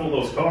to shuffle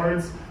those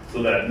cards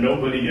so that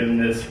nobody in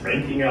this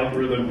ranking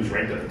algorithm who's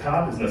ranked at the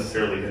top is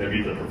necessarily going to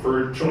be the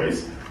preferred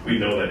choice. We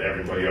know that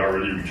everybody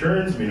already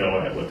returns, we know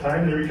at what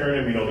time they return,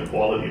 and we know the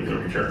quality of their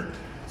return.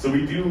 So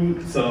we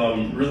do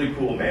some really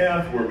cool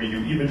math where we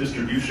do even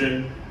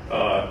distribution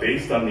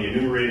based on the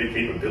enumerated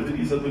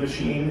capabilities of the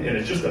machine, and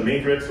it's just a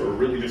matrix where we're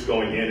really just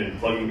going in and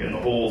plugging in the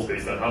holes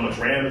based on how much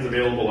RAM is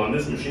available on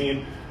this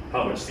machine,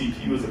 how much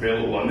CPU is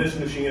available on this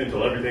machine,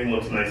 until everything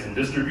looks nice and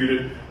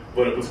distributed,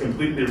 but it was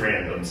completely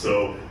random.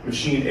 So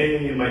machine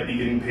A might be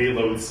getting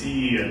payload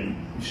C, and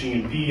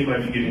machine B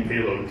might be getting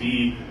payload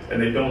D,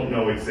 and they don't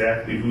know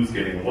exactly who's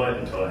getting what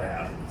until it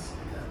happens.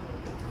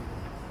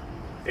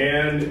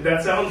 And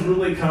that sounds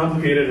really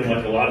complicated and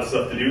like a lot of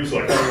stuff to do,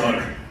 so I kind of want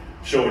to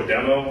show a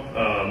demo.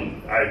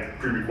 I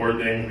pre-record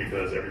things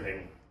because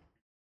everything.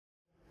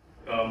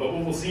 But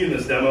what we'll see in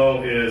this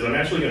demo is I'm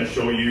actually going to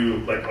show you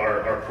like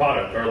our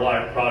product, our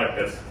live product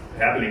that's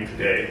happening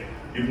today.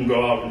 You can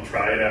go out and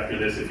try it after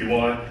this if you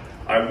want.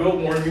 I will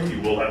warn you,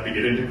 you will have to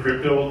get into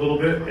crypto a little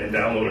bit and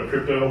download a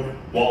crypto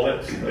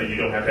wallet. You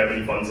don't have to have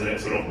any funds in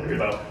it, so don't worry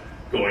about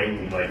going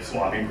and like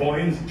swapping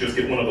coins. Just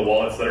get one of the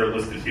wallets that are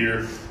listed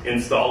here,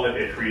 install it,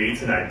 it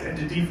creates an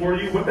identity for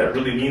you. What that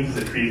really means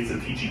is it creates a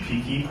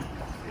PGP key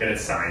and it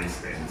signs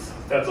things.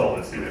 That's all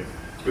it's doing.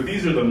 But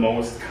these are the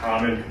most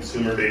common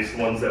consumer-based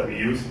ones that we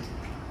use.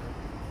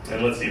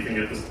 And let's see if we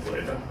can get this to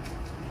play now.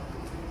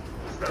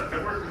 Start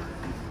network.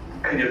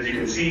 And as you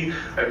can see,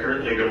 I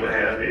currently don't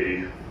have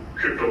a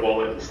crypto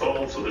wallet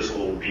installed, so this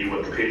will be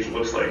what the page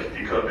looks like. If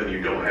you come and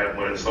you don't have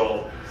one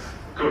installed,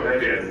 go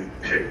ahead and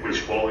pick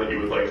which wallet you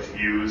would like to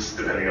use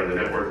depending on the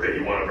network that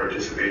you want to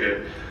participate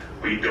in.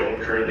 We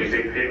don't currently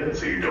take payment,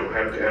 so you don't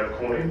have to have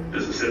coin.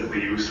 This is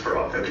simply used for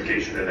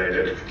authentication and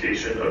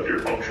identification of your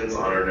functions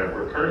on our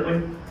network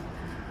currently.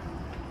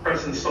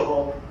 Press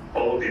install,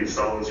 follow the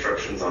install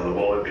instructions on the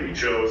wallet that you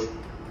chose.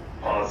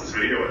 Pause this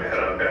video and head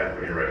on back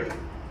when you're ready.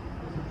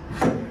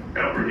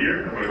 Now over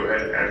here, I'm going to go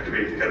ahead and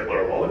activate the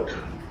Kepler wallet.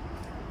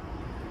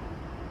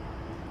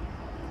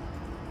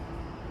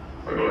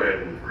 I'll go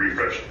ahead and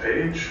refresh the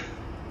page.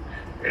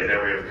 And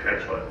now we have a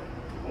connect button.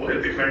 We'll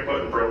hit the connect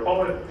button for our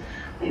wallet.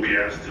 We'll be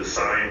asked to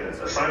sign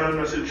a sign-on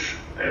message,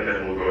 and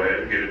then we'll go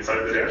ahead and get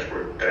inside the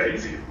dashboard. That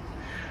easy.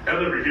 Now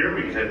that we're here,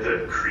 we can hit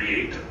the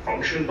Create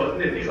Function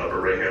button in the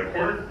upper right-hand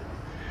corner.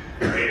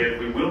 And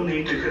we will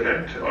need to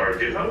connect our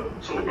GitHub,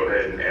 so we'll go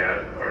ahead and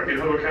add our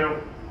GitHub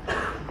account.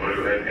 I'm going to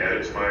go ahead and add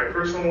it to my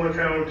personal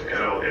account, and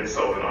I'll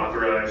install and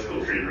authorize.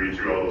 Feel free to read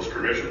through all those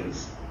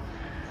permissions.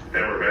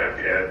 Now we're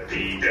back at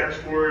the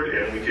dashboard,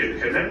 and we can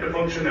connect a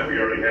function that we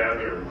already have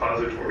in a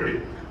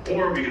repository,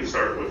 or we can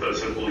start with a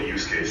simple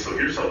use case. So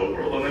here's Hello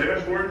World on the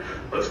dashboard.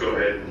 Let's go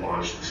ahead and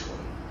launch this one.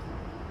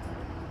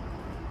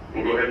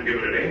 We'll go ahead and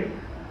give it a name,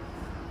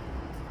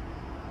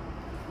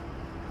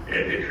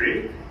 and hit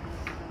create.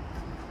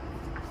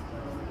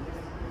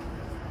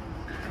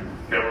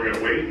 Now we're going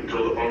to wait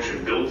until the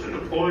function builds and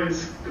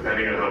deploys.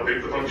 Depending on how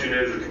big the function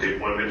is, it can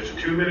take 1 minute to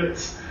 2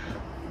 minutes,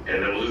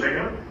 and then we'll just hang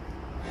out.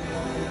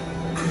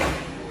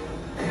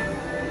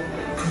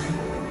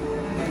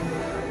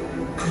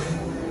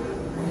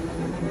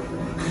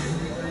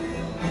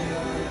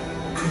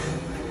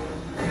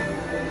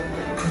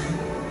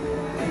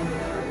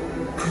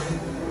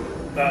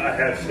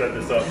 I have set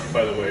this up,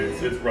 by the way.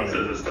 It's running.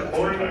 So it's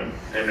deploying,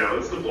 and now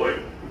it's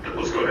deployed.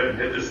 Let's go ahead and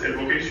hit this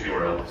invocation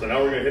URL. So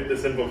now we're going to hit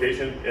this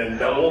invocation, and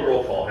that whole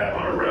roll call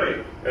happened. All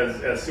right.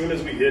 As soon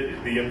as we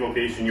hit the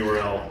invocation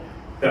URL,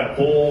 that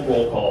whole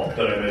roll call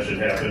that I mentioned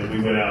happened.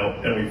 We went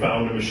out and we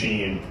found a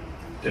machine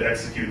to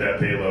execute that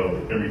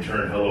payload and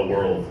return hello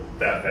world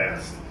that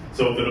fast.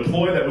 So the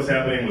deploy that was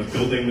happening was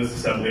building this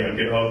assembly on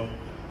GitHub.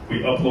 We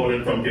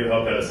uploaded from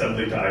GitHub that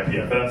assembly to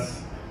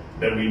IPFS.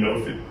 Then we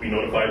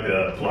notified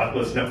the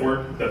Blockless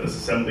network that this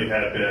assembly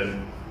had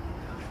been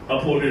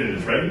uploaded and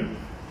is ready.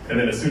 And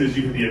then as soon as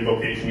you hit the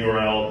invocation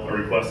URL, a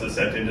request is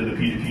sent into the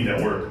P2P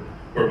network,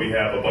 where we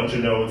have a bunch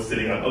of nodes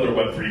sitting on other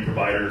Web3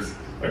 providers,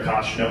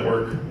 Akash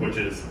network, which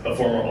is a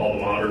former alma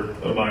mater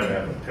of mine. I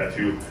have a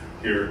tattoo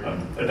here. I'm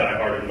a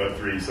diehard in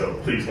Web3, so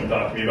please come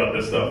talk to me about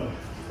this stuff.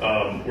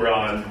 We're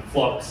on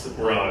Flux,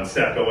 we're on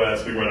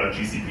StackOS, we run on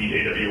GCP,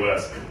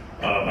 AWS.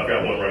 I've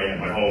got one running at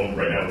my home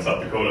right now in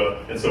South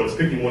Dakota, and so it's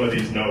picking one of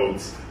these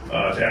nodes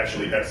to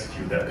actually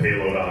execute that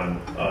payload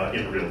on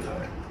in real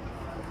time.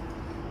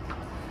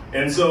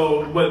 And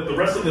so, what the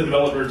rest of the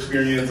developer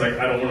experience, I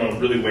don't want to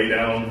really weigh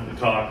down the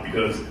talk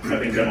because I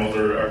think demos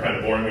are kind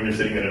of boring when you're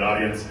sitting in an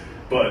audience,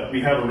 but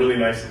we have a really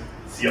nice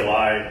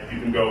CLI. You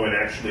can go and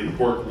actually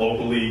work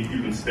locally.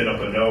 You can spin up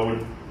a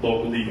node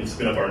locally. You can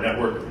spin up our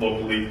network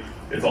locally.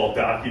 It's all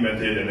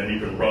documented, and then you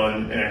can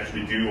run and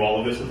actually do all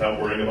of this without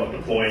worrying about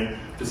deploying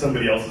to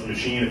somebody else's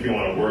machine if you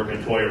want to work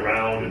and toy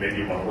around and maybe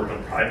you want to work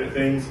on private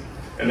things.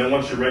 And then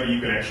once you're ready,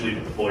 you can actually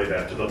deploy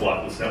that to the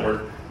Blockless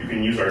network. You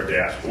can use our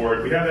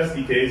dashboard. We have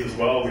SDKs as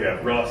well. We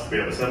have Rust, we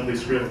have assembly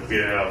script, we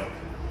have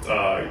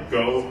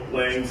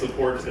Golang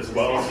support as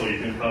well, so you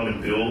can come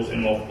and build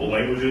in multiple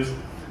languages.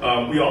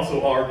 We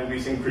also are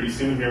releasing pretty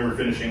soon here, we're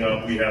finishing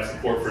up, we have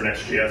support for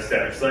Next.js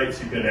static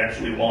sites. You can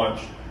actually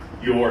launch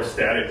your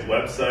static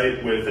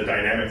website with a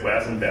dynamic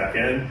WASM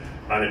backend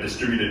on a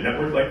distributed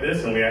network like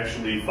this, and we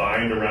actually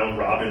find a round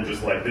robin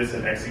just like this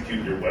and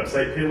execute your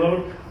website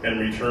payload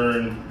and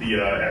return the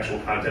actual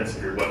contents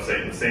of your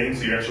website in the same,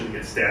 so you actually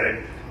get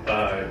static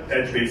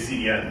edge-based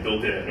CDN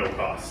built in at no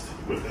cost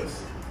with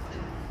this.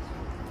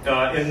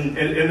 And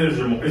is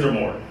there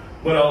more?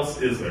 What else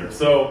is there?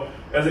 So,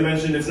 as I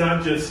mentioned, it's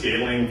not just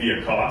scaling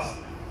via cost.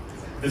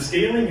 The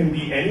scaling can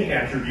be any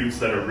attributes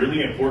that are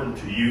really important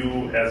to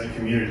you as a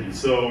community.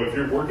 So if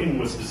you're working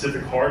with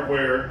specific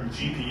hardware,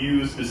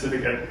 GPUs,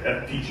 specific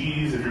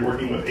FPGs, if you're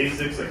working with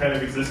ASICs that kind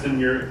of exist in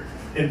your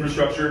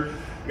infrastructure,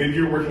 maybe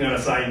you're working on a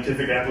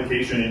scientific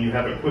application and you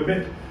have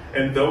equipment,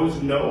 and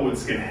those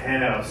nodes can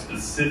have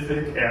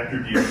specific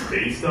attributes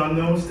based on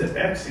those to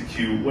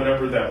execute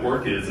whatever that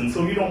work is. And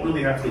so you don't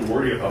really have to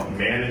worry about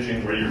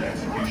managing where your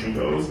execution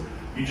goes.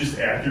 You just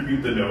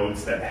attribute the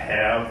nodes that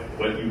have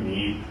what you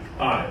need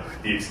on it.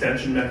 The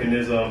extension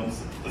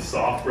mechanisms, the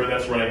software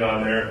that's running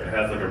on there, it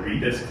has like a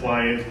Redis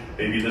client,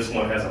 maybe this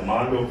one has a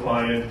Mongo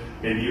client,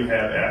 maybe you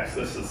have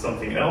access to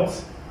something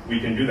else, we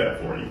can do that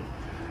for you.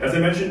 As I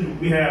mentioned,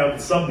 we have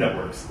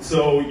subnetworks.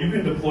 So you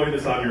can deploy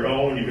this on your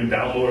own, you can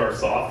download our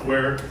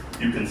software,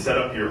 you can set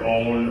up your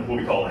own, what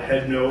we call a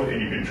head node,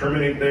 and you can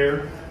terminate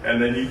there, and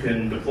then you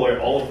can deploy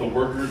all of the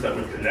workers that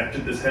would connect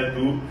to this head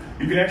boot.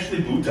 You can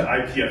actually boot to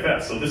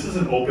IPFS. So this is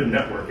an open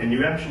network, and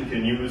you actually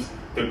can use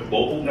the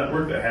global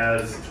network that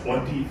has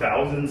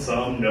 20,000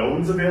 some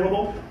nodes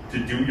available to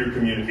do your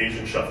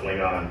communication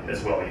shuffling on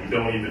as well. You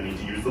don't even need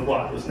to use the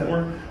Blockless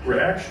network. We're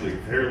actually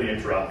fairly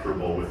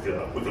interoperable with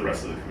the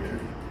rest of the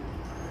community.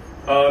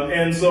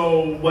 And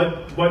so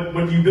what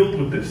do you build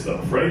with this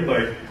stuff, right?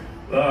 Like,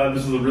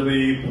 this is a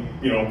really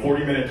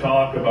 40-minute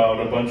talk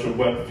about a bunch of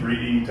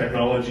Web3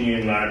 technology,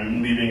 and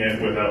I'm leaving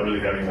it without really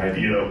having an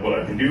idea of what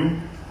I can do.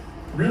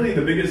 Really,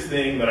 the biggest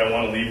thing that I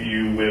want to leave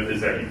you with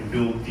is that you can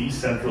build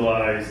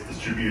decentralized,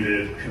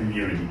 distributed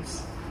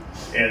communities.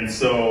 And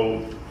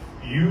so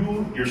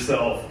you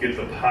yourself get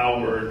the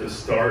power to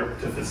start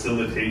to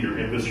facilitate your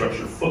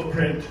infrastructure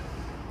footprint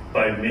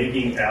by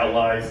making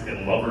allies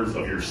and lovers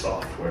of your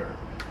software.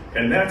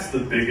 And that's the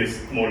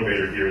biggest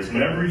motivator here, is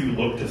whenever you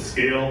look to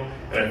scale,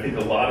 and I think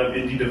a lot of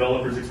indie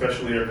developers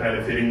especially are kind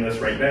of hitting this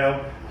right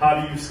now, how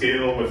do you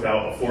scale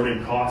without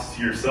affording costs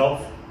to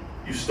yourself?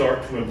 You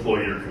start to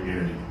employ your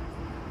community.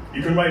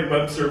 You can write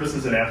web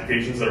services and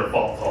applications that are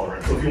fault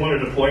tolerant. So if you want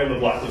to deploy on the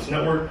Blockless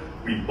network,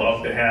 We'd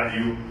love to have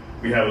you.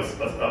 We have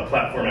a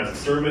platform as a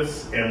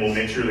service, and we'll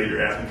make sure that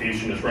your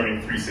application is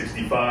running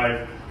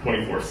 365,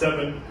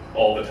 24/7,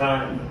 all the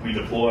time. We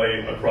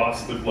deploy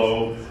across the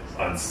globe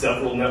on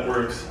several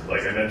networks,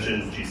 like I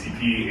mentioned,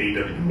 GCP,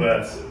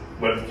 AWS,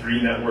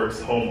 Web3 networks,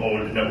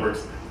 home-owned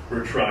networks.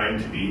 We're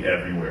trying to be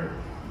everywhere.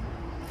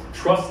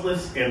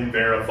 Trustless and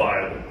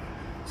verifiable.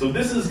 So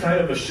this is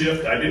kind of a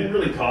shift. I didn't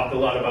really talk a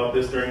lot about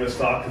this during this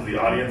talk because the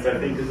audience, I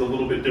think, is a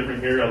little bit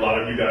different here. A lot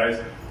of you guys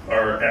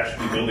are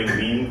actually building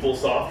meaningful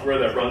software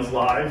that runs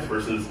live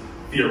versus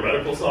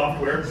theoretical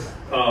software.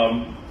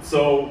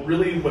 So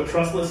really what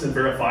trustless and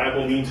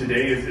verifiable mean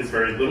today is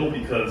very little,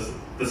 because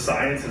the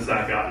science has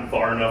not gotten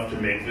far enough to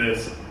make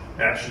this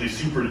actually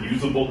super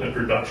usable in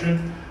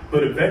production.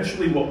 But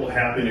eventually what will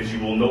happen is you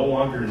will no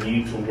longer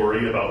need to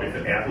worry about if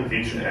an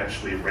application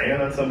actually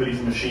ran on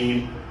somebody's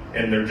machine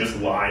and they're just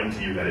lying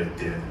to you that it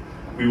did.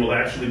 We will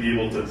actually be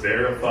able to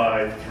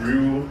verify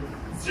through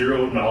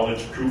zero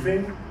knowledge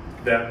proofing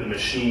that the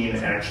machine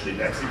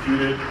actually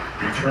executed,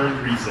 returned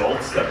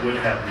results that would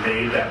have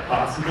made that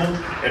possible,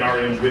 and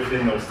are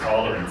within those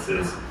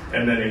tolerances.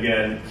 And then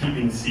again,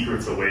 keeping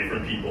secrets away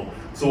from people.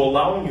 So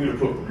allowing you to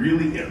put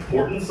really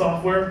important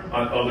software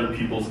on other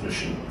people's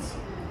machines.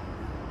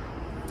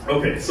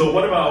 Okay, so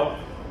what about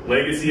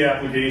legacy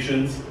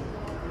applications?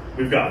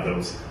 We've got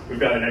those. We've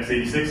got an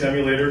x86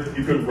 emulator.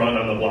 You can run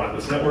on the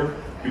Blockless network.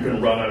 You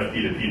can run on a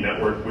P2P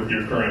network with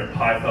your current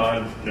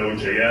Python,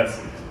 Node.js,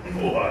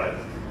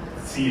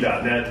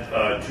 C.NET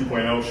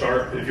 2.0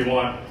 Sharp if you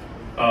want.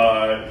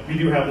 We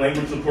do have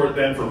language support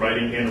then for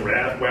writing in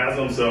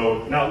WASM.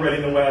 So not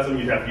writing in WASM,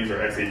 you'd have to use our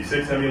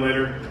x86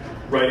 emulator.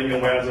 Writing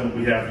in WASM,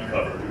 we have you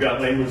covered. We've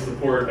got language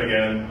support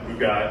again. We've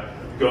got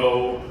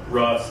Go,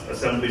 Rust,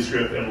 assembly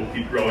script, and we'll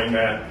keep growing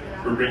that.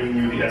 We're bringing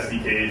you the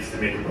SDKs to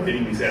make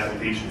writing these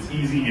applications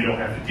easy. You don't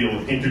have to deal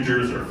with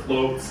integers or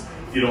floats.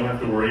 You don't have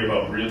to worry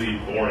about really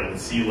boring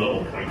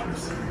C-level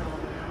pointers.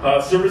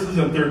 Services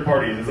and third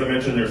parties. As I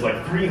mentioned, there's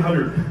like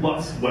 300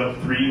 plus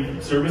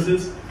Web3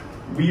 services.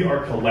 We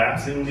are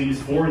collapsing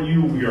these for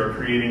you. We are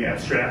creating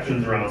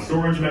abstractions around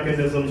storage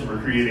mechanisms. We're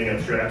creating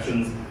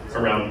abstractions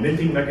around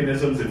minting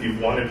mechanisms. If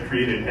you've wanted to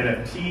create an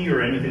NFT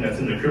or anything that's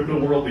in the crypto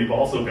world, we've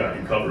also got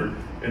you covered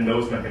in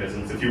those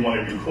mechanisms. If you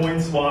want to do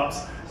coin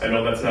swaps, I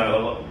know that's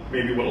not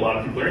maybe what a lot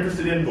of people are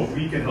interested in, but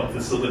we can help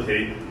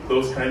facilitate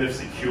those kind of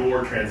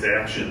secure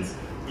transactions,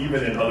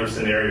 even in other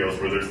scenarios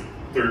where there's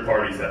third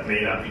parties that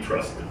may not be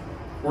trusted.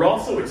 We're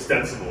also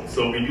extensible,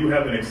 so we do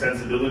have an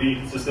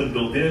extensibility system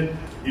built in.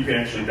 You can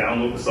actually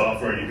download the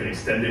software and you can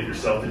extend it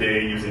yourself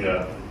today using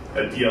a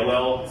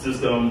DLL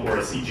system or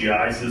a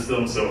CGI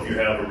system. So if you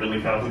have a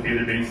really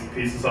complicated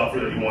piece of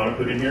software that you want to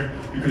put in here,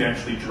 you can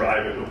actually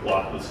drive it with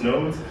blockless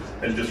nodes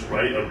and just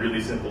write a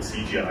really simple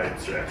CGI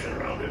abstraction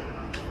around it.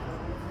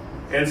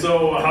 And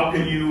so how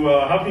can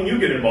you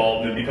get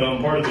involved and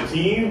become part of the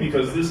team?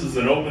 Because this is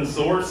an open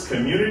source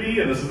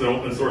community and this is an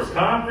open source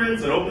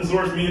conference, and open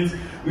source means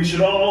we should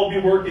all be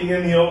working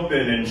in the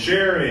open and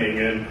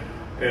sharing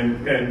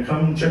and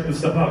come check this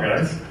stuff out,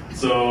 guys.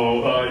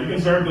 So you can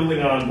start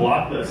building on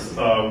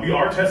Blockless. We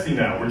are testing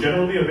now. We're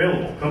generally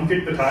available. Come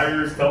kick the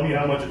tires. Tell me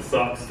how much it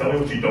sucks. Tell me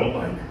what you don't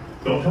like.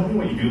 Don't tell me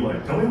what you do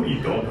like. Tell me what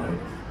you don't like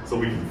so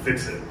we can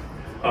fix it.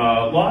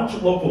 Launch a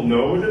local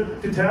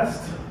node to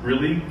test.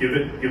 Really give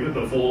it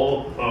the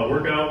full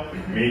workout.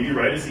 Maybe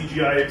write a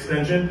CGI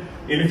extension.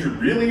 And if you're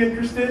really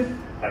interested,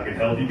 I can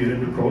help you get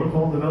into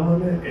protocol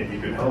development, and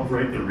you can help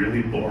write the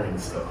really boring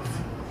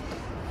stuff.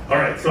 All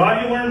right, so how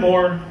do you learn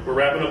more? We're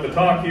wrapping up the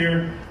talk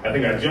here. I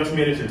think I just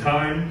made it to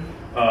time.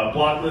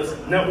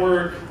 Blockless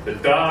network, the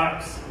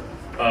docs,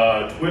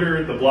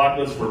 Twitter, the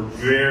Blockless, we're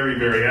very,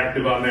 very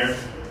active on there.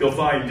 You'll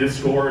find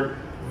Discord.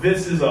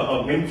 This is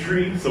a link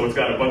tree, so it's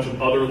got a bunch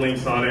of other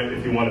links on it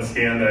if you want to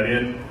scan that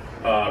in.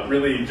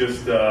 Really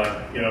just,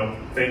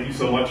 thank you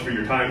so much for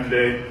your time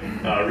today.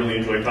 Really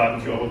enjoyed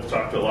talking to you. I hope to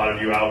talk to a lot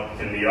of you out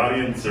in the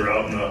audience or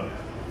out in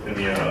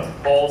the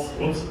halls.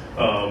 Whoops.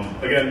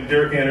 Again,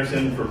 Derek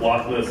Anderson for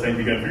Blockless. Thank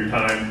you again for your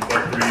time.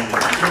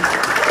 Web3.